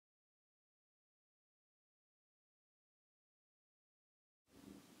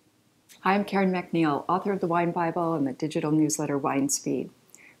Hi, I'm Karen MacNeil, author of the Wine Bible and the digital newsletter WineSpeed.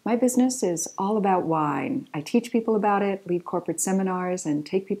 My business is all about wine. I teach people about it, lead corporate seminars, and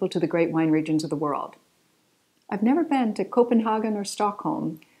take people to the great wine regions of the world. I've never been to Copenhagen or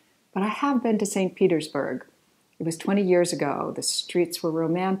Stockholm, but I have been to St. Petersburg. It was 20 years ago. The streets were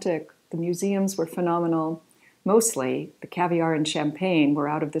romantic, the museums were phenomenal. Mostly, the caviar and champagne were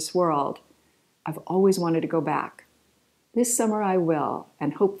out of this world. I've always wanted to go back. This summer I will,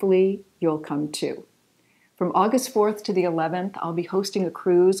 and hopefully you'll come too. From August 4th to the 11th, I'll be hosting a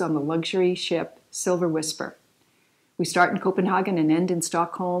cruise on the luxury ship Silver Whisper. We start in Copenhagen and end in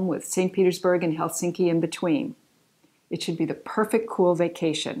Stockholm with St. Petersburg and Helsinki in between. It should be the perfect cool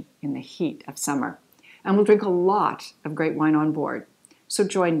vacation in the heat of summer. And we'll drink a lot of great wine on board. So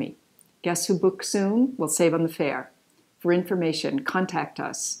join me. Guests who book soon will save on the fare. For information, contact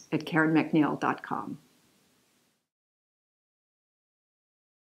us at karenmacneil.com.